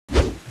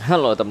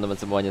Halo teman-teman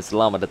semuanya,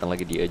 selamat datang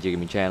lagi di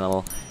EJGaming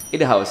channel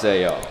Indehaus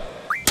yo.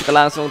 Kita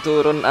langsung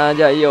turun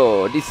aja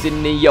yo di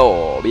sini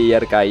yo,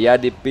 biar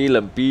kayak di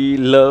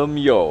film-film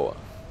yo.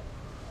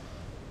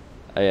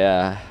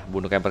 Ya,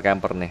 bunuh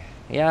camper-camper nih.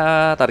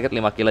 Ya, target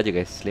 5 kill aja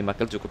guys. 5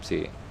 kill cukup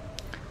sih.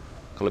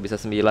 Kalau bisa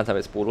 9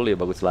 sampai 10 ya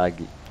bagus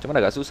lagi. Cuman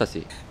agak susah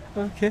sih.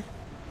 Oke.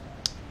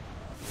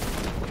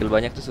 Kill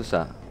banyak tuh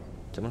susah.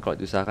 Cuman kalau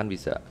diusahakan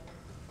bisa.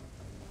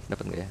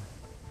 Dapat nggak ya?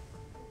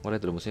 Mulai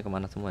dulu musuhnya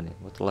kemana semua nih?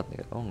 Gua telat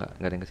nih. Oh nggak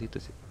ada yang ke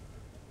situ sih.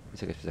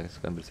 Bisa guys,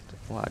 ambil situ.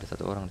 Wah ada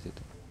satu orang di situ.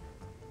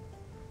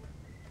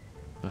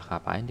 Lah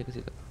ngapain dia ke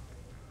situ?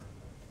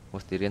 Gua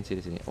sendirian sih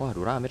di sini. Wah,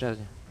 aduh rame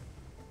rasanya.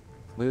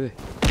 Wih.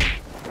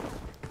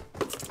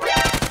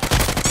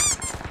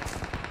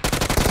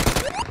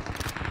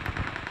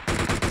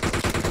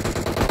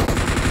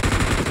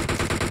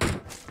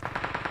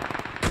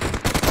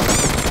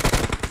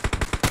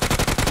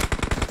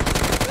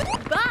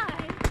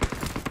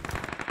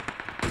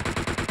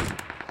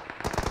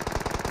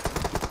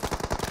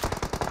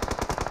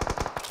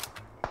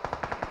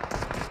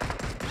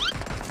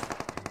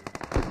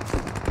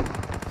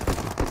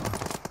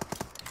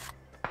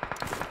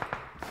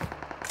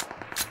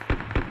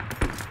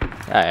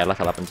 Ya elah,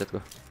 salah pencet gua.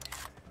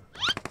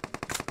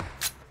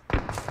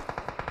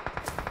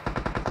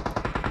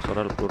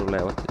 Suara peluru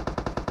lewat sih.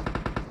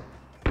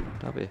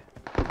 Apa ya?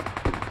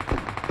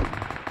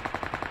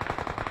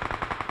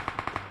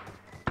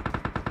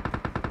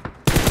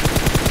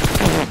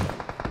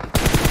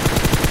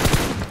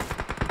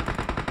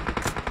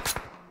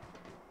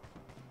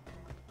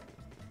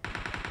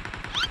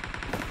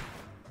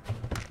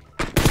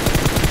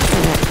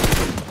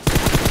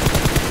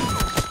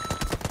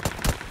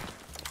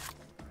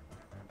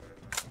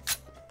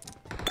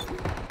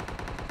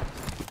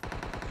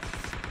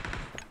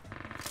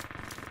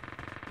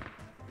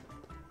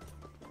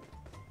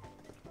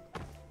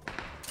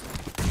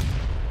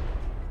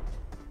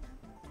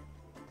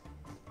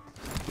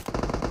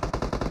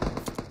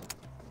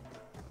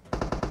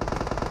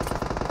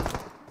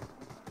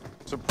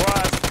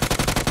 Surprise!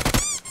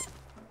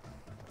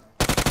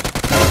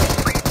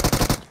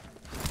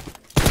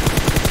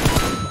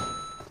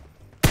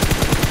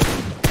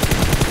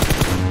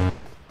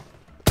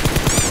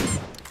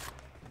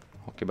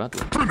 Oke banget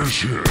loh.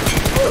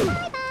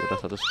 Udah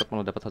satu squad,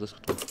 mau dapat satu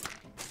squad.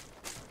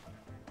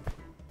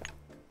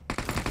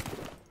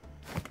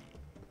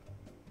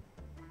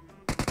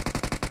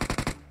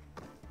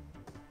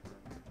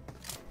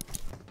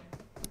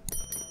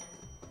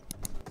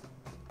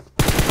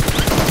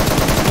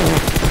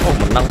 Oh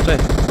menang coy.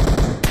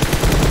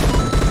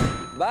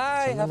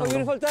 Bye, have a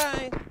beautiful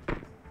time.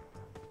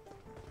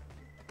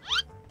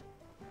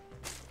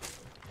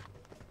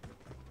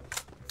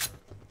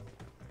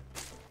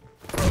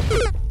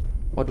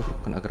 Waduh,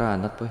 kena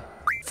granat boy.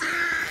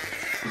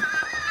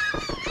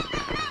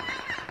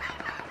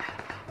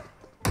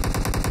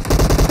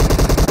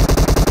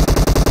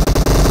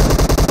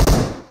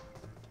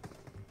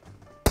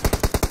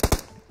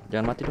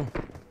 Jangan mati dong.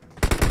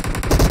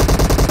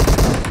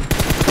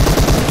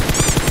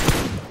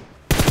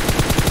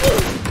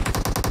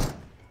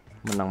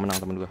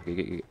 Menang temen gua,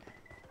 gigi.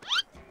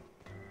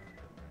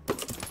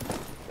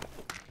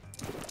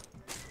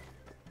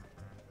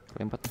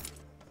 Empat.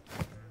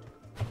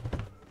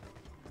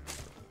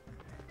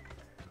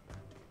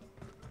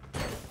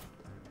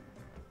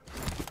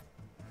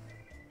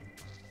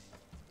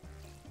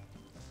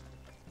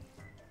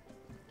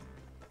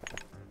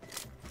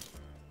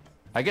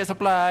 I get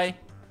supply.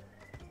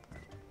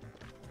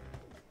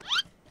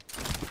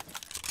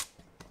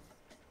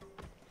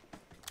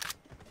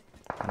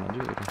 Mana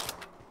juga kan?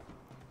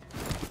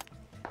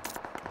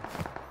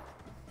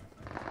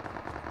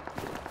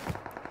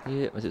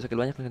 Iya, masih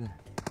skill banyak kan.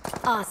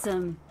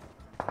 Awesome.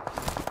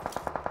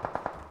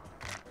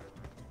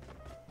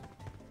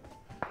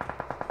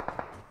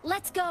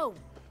 Let's go.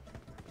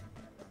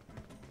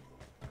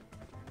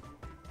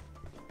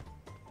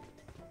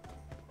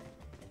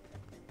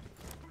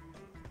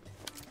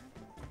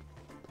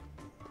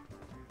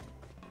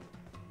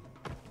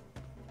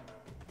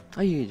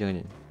 Ayo,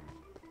 jangan.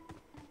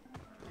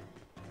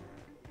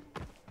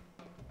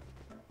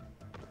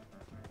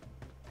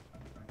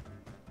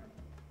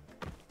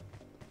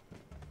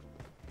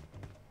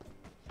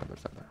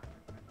 Sabar.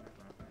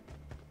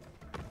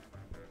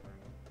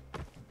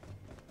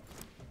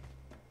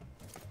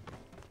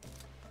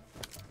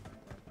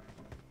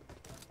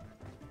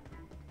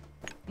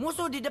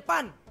 Musuh di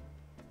depan.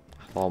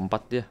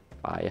 Lompat dia,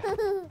 payah.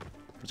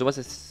 Percuma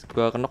sih,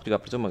 gua kenok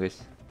juga percuma guys.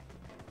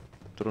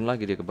 Turun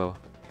lagi dia ke bawah.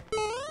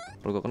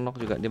 Kalau gua kenok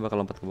juga dia bakal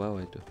lompat ke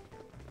bawah itu.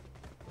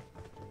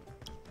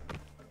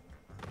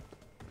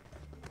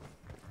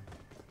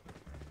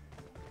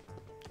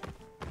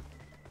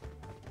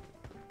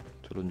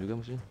 Turun juga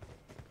musuhnya.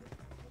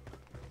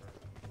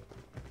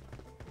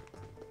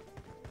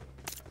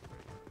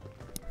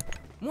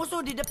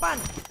 Musuh di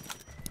depan.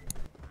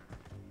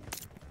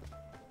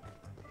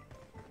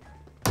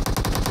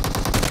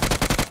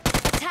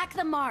 Attack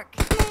the mark.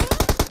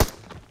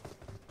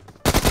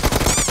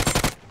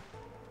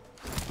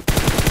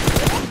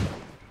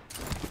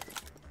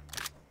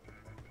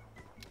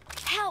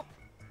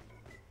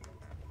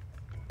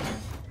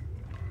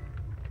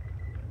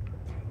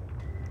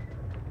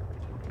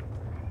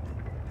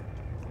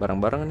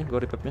 Bareng-bareng nih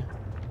gua repapnya.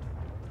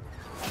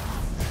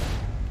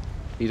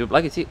 Hidup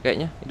lagi sih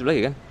kayaknya. Hidup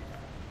lagi kan?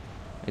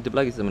 Hidup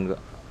lagi temen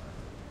gua.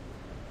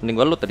 Mending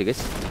gua loot tadi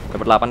guys.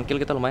 Dapat 8 kill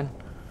kita lumayan.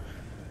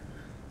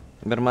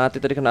 Hampir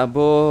mati tadi kena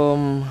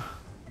bom.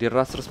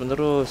 Diras terus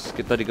menerus.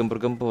 Kita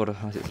digempur-gempur.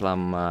 Masih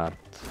selamat.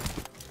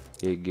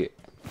 GG.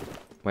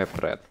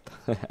 Webred.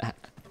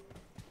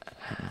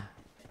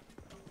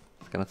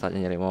 Sekarang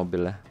saatnya nyari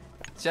mobil lah.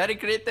 Cari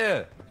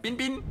kereta. Pin.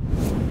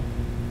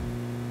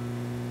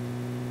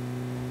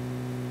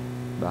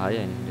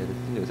 Bahaya ini. Di atas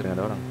sini juga sering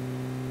ada orang.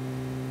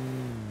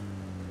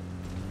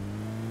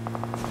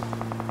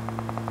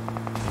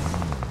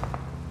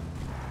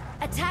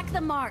 Attack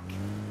the mark.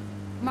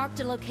 Mark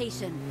the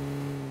location.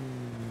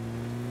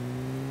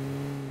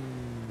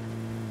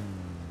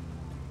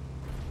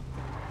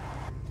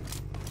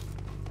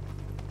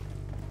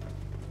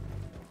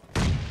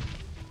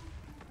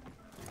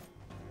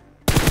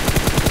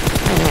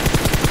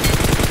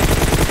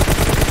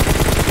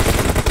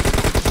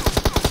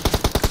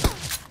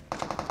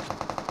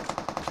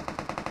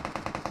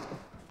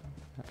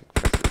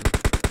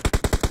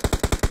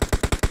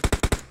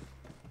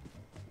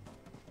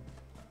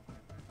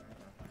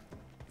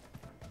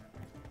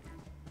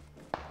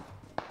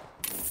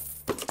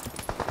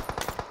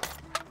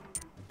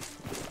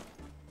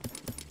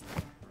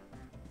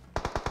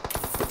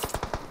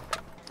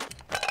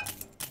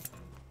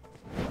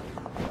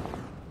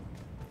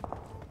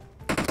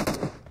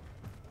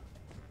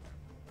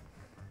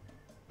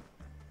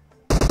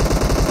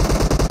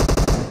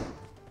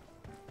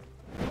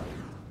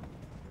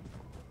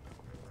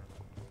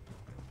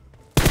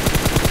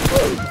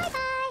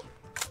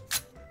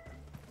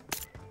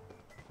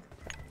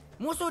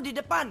 Musuh di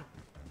depan.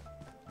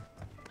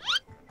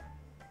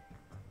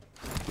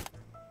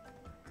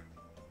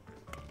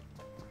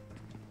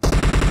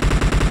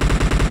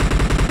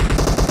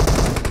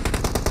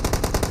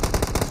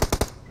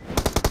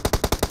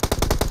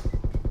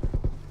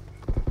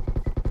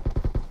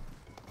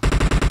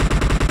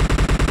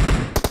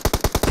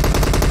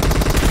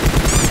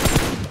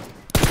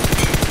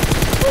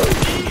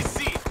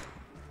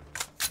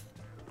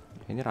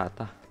 Ini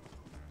rata.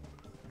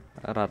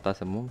 Rata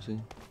semua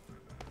musuhnya.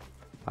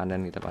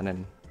 Panen, kita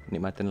panen.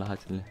 Nikmatin lah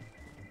hasilnya.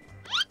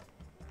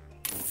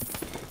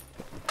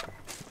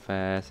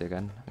 Fast ya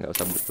kan, nggak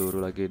usah berburu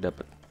lagi,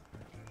 dapat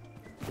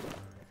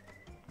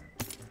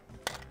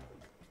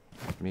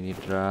mini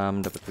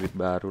drum, dapat duit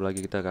baru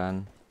lagi kita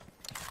kan.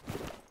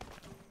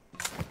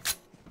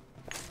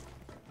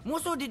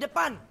 Musuh di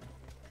depan.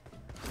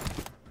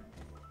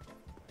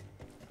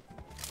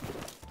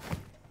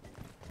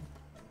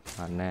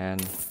 Panen.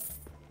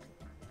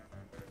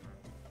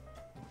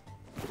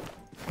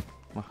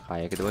 Wah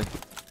kaya gitu boy.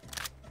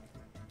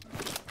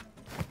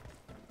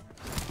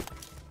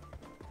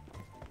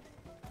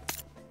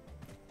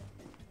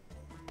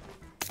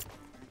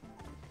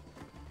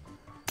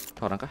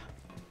 Orang kah?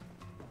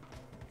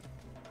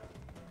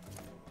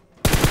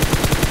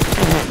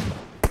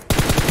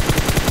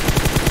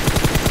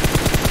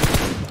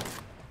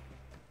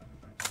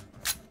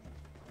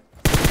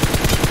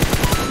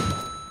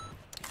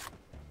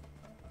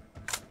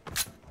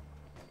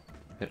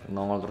 Biar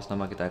nongol terus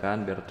nama kita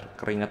kan, biar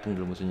keringatan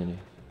dulu musuhnya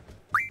nih.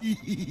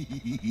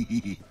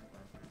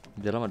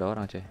 Di dalam ada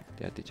orang coy,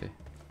 hati-hati coy.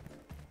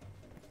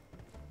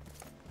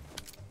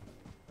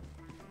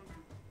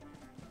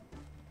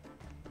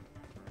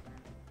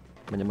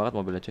 Banyak banget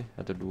mobilnya coy,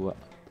 1, 2,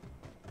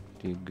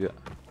 3.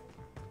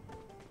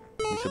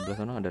 Di sebelah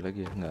sana ada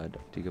lagi ya? Nggak ada,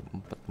 3,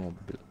 4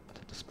 mobil,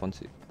 1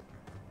 spons sih.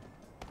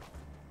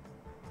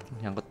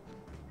 Nyangkut.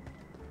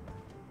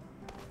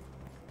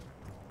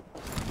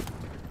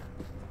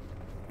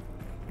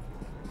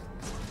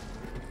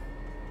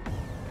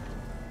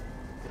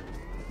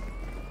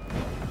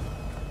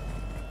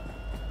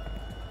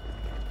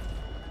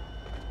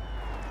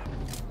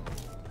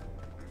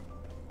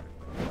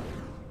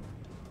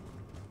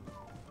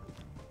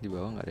 Di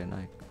bawah nggak ada yang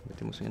naik,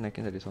 berarti musuhnya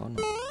naikin dari sono.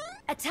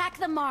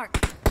 Attack the mark.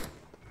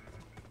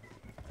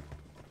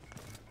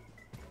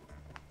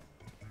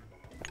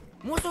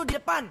 Musuh di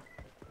depan.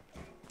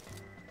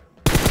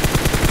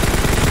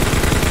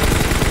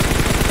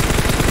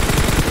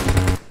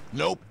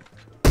 Nope.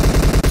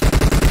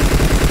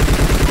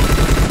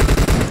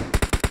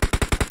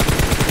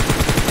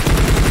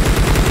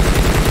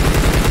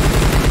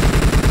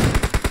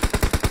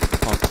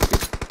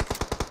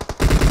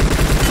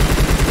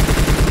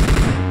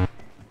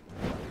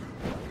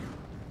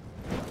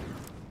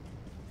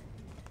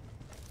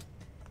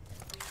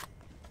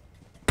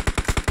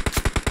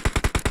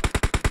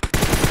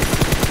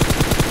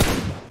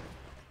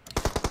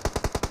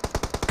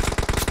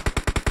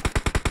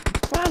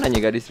 Mananya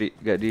gak di shield.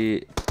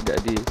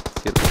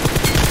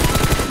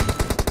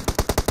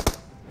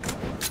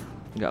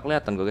 Nggak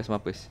kelihatan gue guys,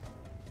 mapis.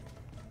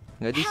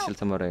 Nggak di shield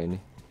sama orang ini.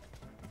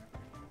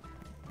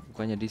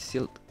 Bukannya di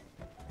shield.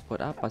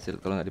 Buat apa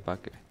shield kalau nggak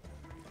dipakai?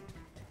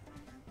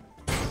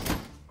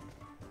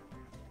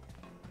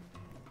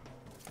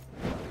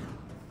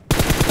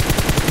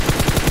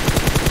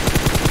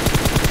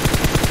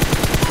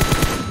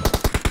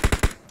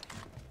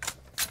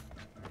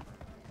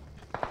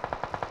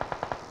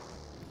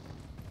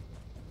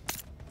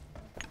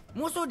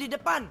 Musuh di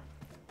depan.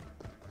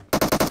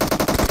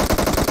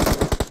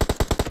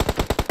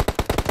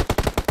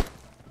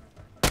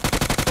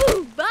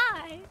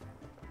 Bye.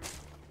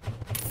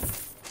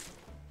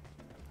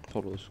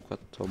 Solo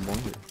squad sombong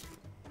ya.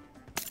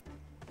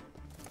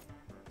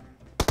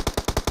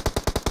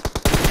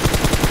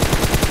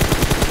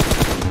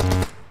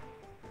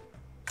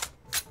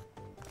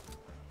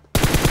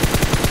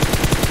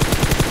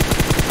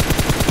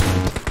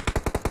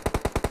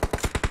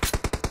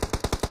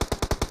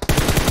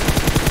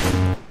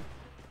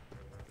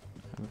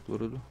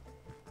 Peluru dulu,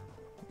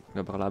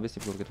 nggak bakal habis sih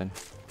peluru kita nih.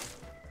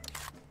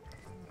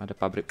 Ada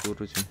pabrik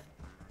peluru sini.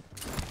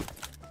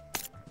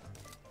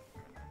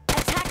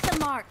 Attack the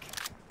mark.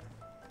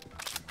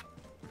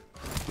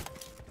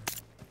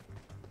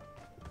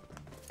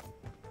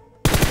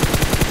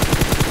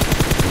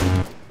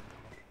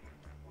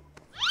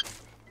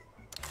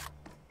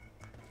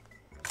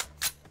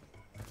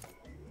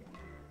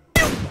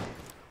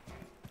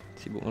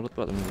 Sibuk ngelut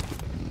pula temen gue.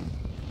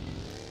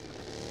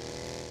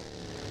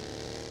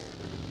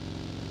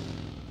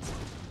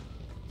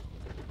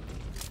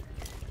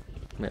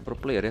 Banyak pro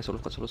player ya,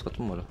 solo squad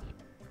semua loh.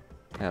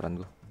 Heran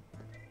gue.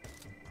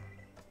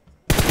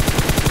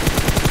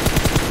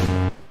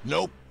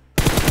 Nope.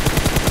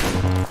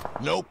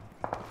 Nope.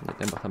 Dia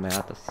tembak sama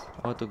yang atas.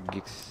 Oh tuh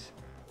gigs.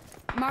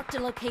 Marked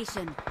a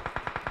location.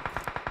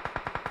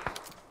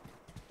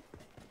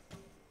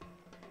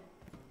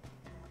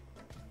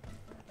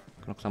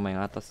 Knock sama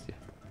yang atas ya.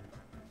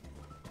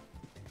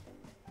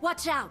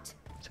 Watch out.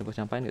 Bisa gue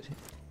sampain gak sih?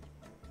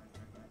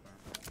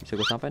 Bisa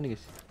gue sampain nih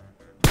guys.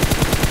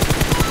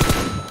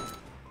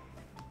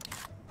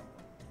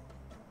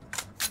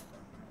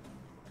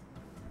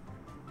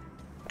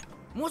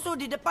 Musuh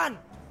di depan.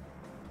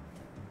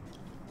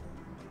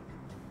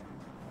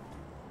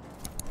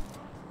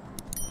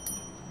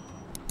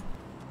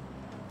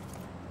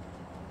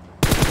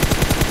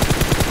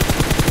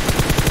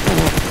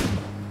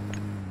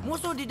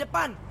 Musuh di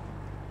depan.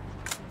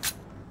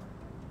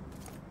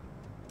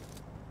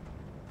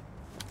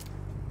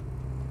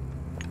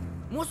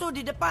 Musuh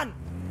di depan.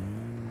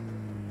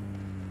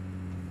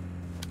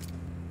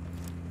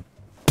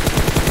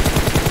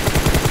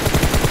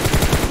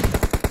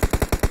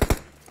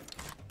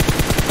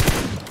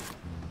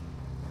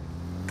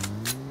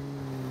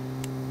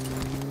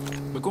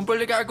 Berkumpul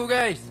dekat aku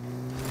guys.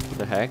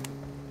 Udah hack.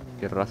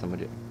 Nyerahh sama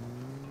dia.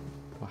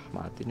 Wah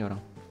mati nih orang.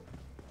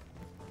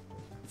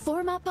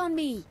 Form up on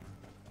me.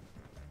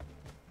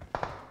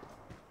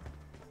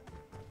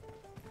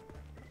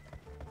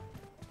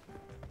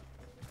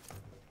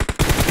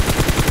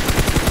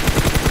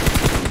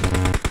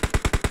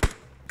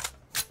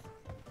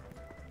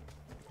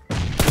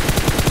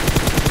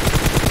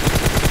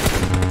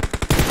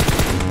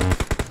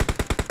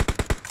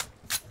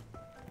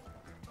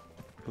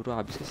 Peluru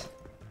habis guys.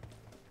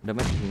 Udah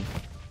mati ini.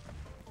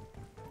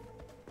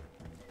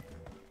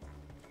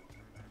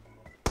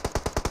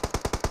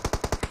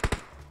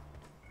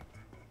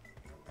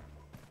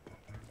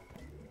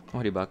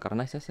 Oh dibakar,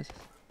 nice.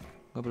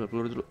 Gue beli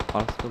peluru dulu.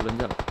 Alas gue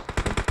belanja.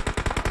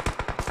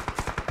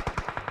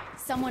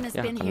 Someone has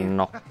Ya been here.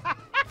 kenok.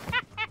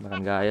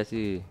 Bahkan gaya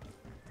sih.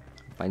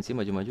 Apain sih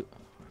maju-maju?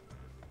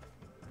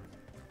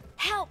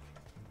 Help.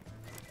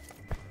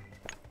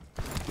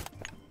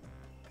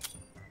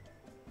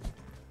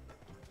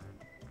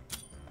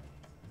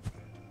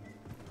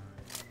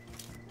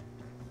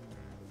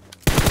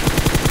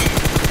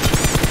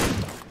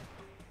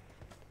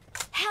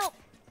 Help.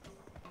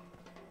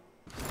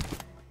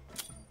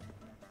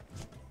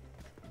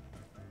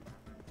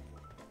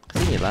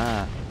 Kesini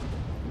lah.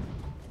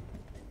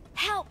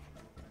 Help.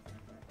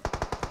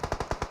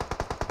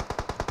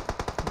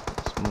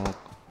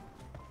 Smoke.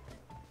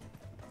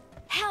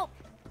 Help.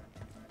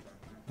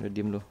 Udah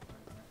diem lu.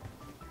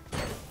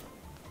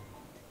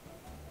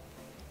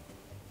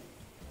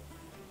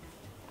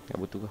 Gak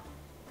butuh gua.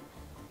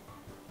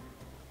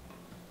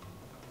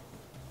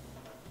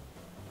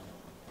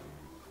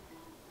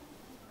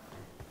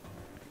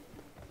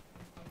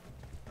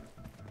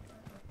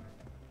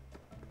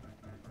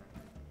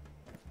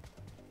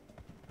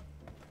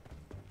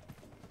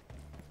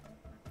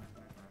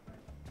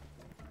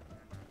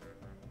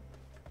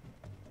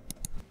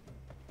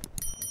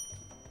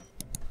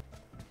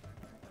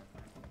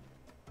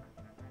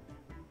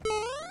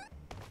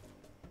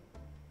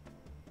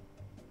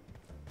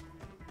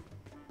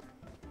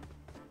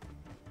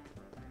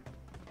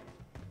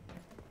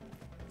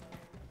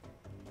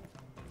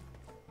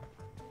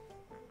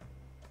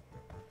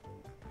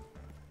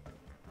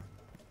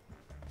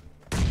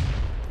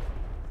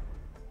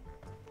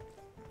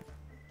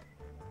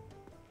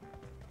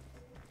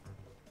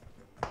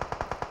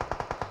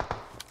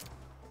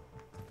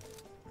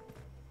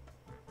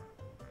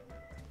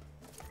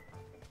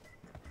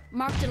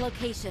 Marked a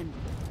location.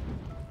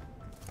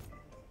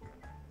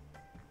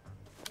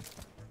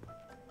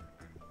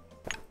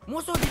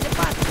 Musuh di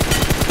depan.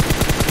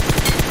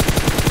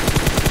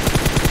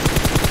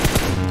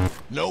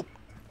 Nope.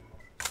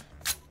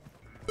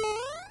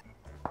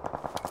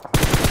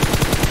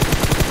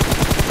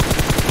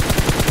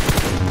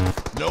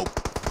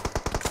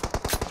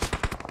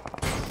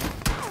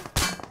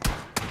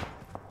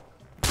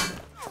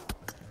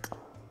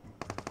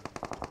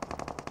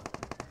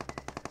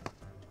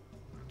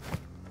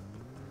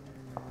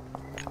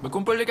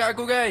 Berkumpul dekat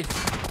aku guys.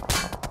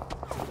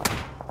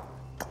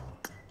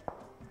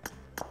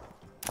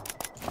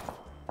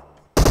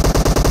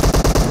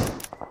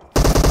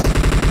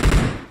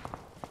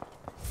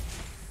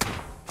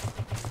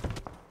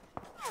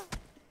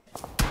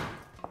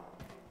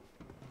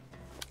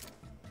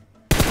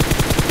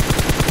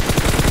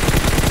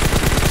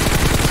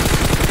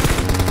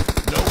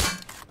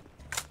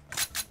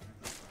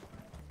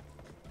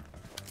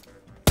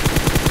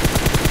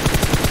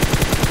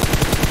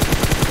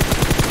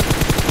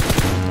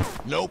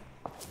 Nope.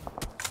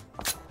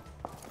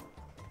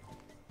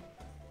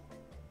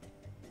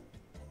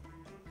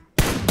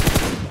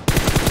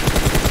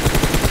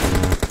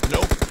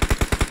 Nope.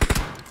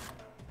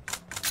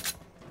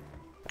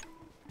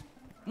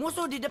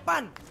 Musuh di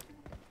depan.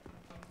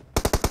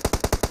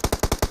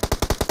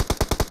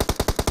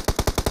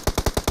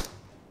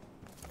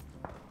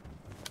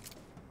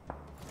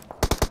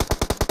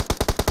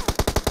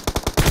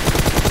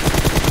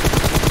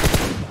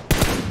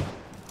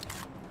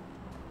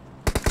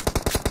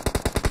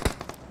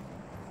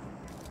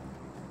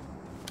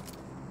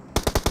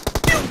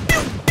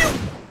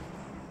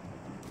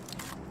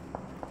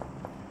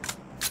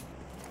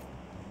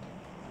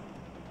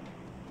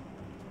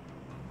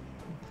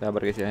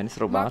 Sabar guys ya, ini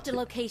seru Marked banget a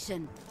sih.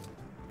 location.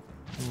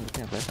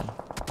 Ini kelihatan.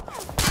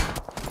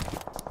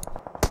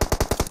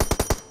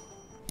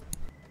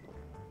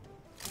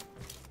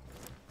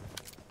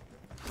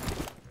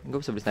 Gue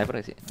bisa beli sniper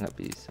gak sih? Nggak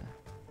bisa.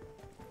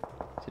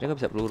 Sini nggak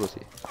bisa peluru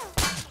sih.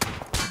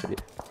 Itu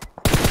dia.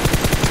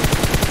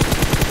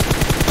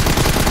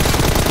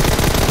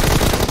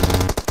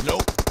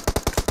 Nope.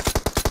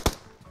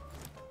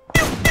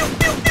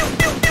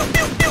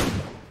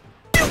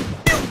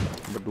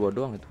 Berdua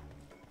doang itu.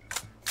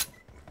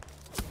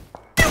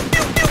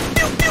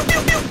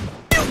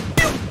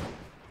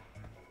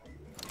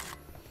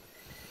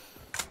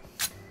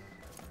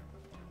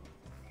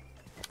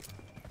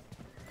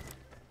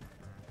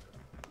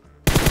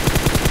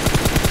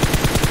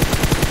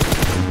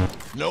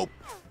 Nope.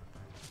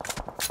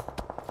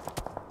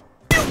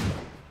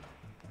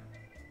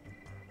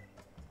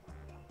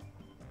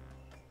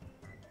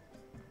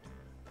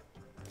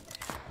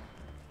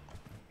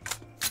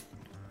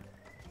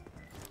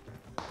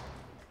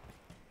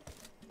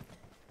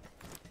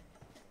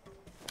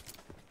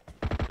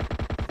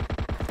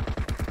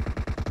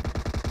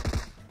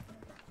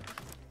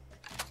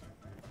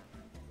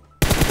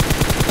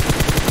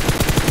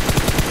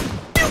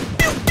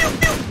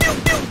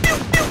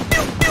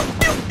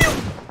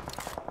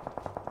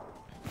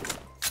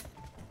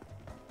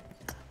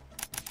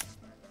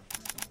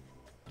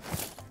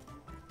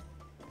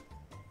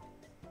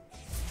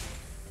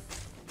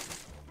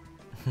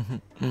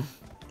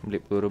 Beli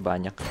peluru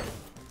banyak.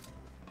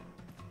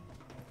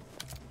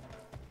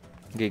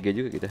 GG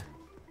juga kita.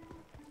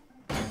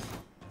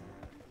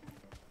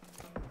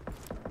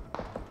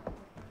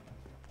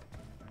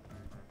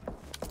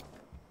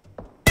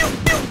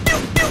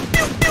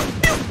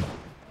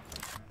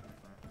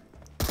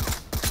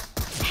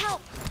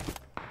 Help!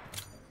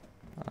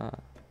 Ah.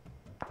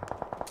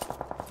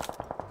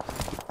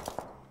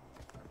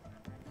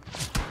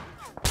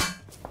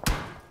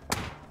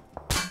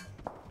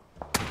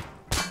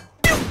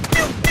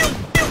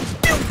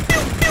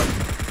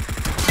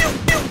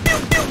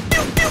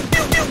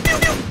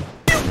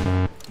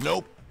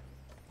 Nope.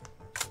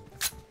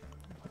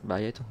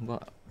 Bahaya itu,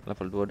 gua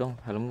level 2 dong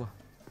helm gua.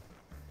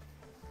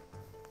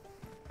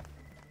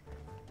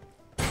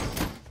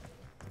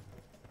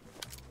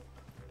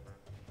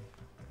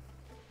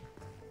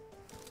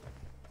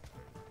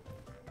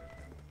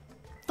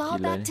 Fall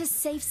Gila back ini. to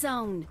safe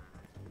zone.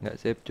 Nggak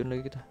safe tune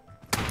lagi kita.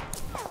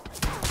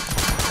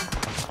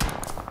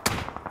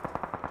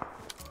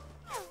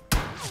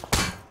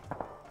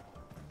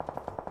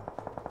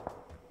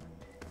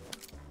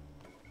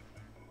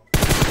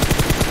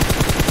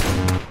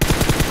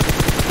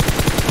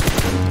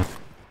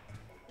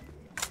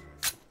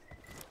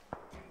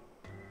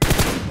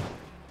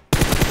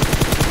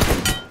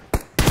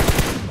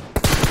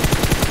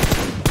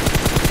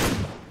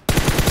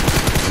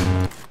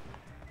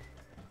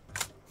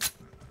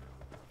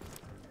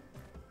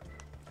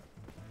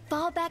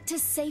 Fall back to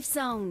safe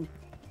zone.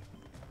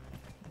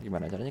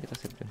 Gimana caranya kita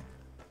safe tune?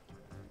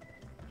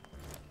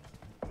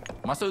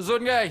 Masuk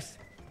zone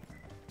guys.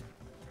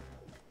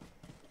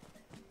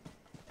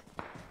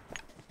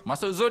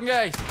 Masuk zone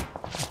guys.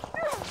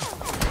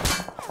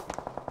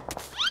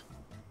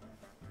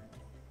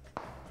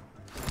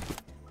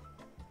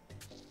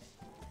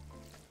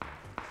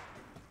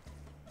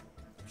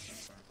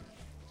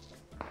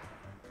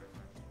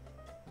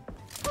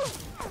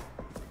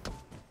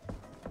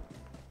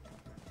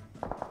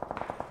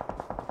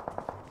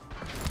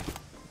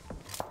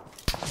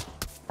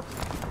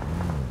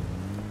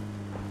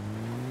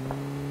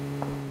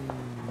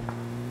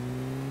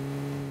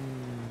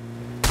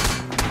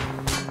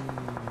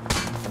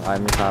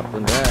 Kami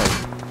sabun guys.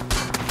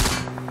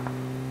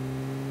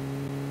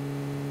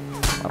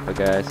 Apa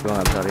guys,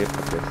 gua nggak bisa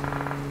report guys.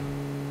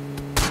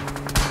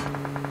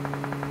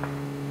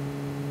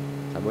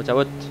 Cabut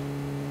cabut.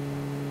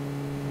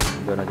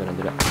 Zona.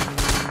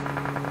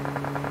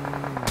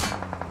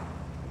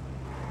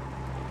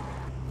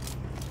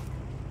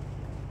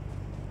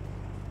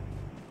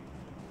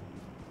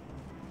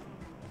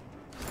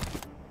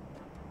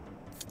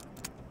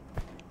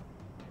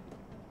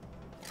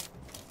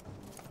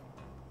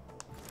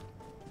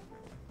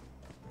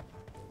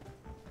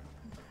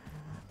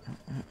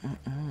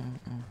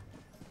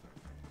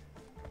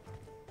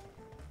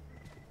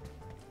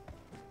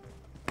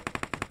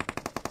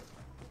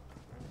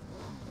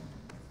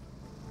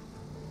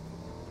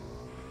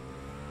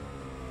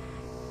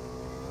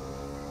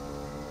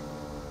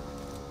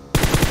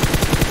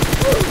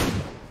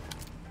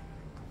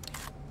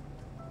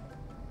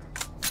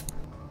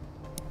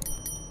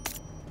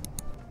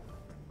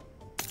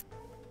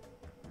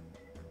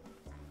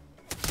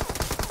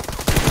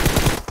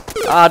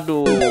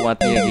 Aduh,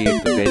 matinya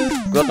gitu guys.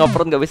 Gua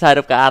cover nggak bisa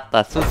hadap ke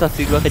atas, susah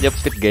sih gua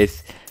kejepit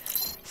guys.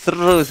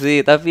 Seru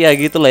sih, tapi ya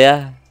gitulah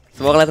ya.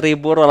 Semoga kalian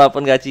terhibur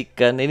walaupun gak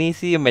chicken. Ini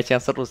sih match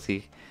yang seru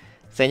sih.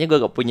 Sayangnya gua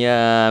gak punya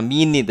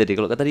mini tadi.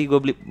 Kalau tadi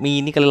gua beli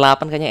mini kali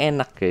 8 kayaknya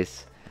enak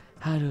guys.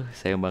 Aduh,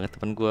 sayang banget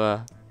teman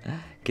gua.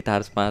 Kita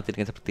harus mati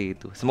dengan seperti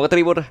itu. Semoga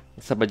terhibur.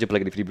 Sampai jumpa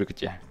lagi di video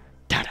berikutnya.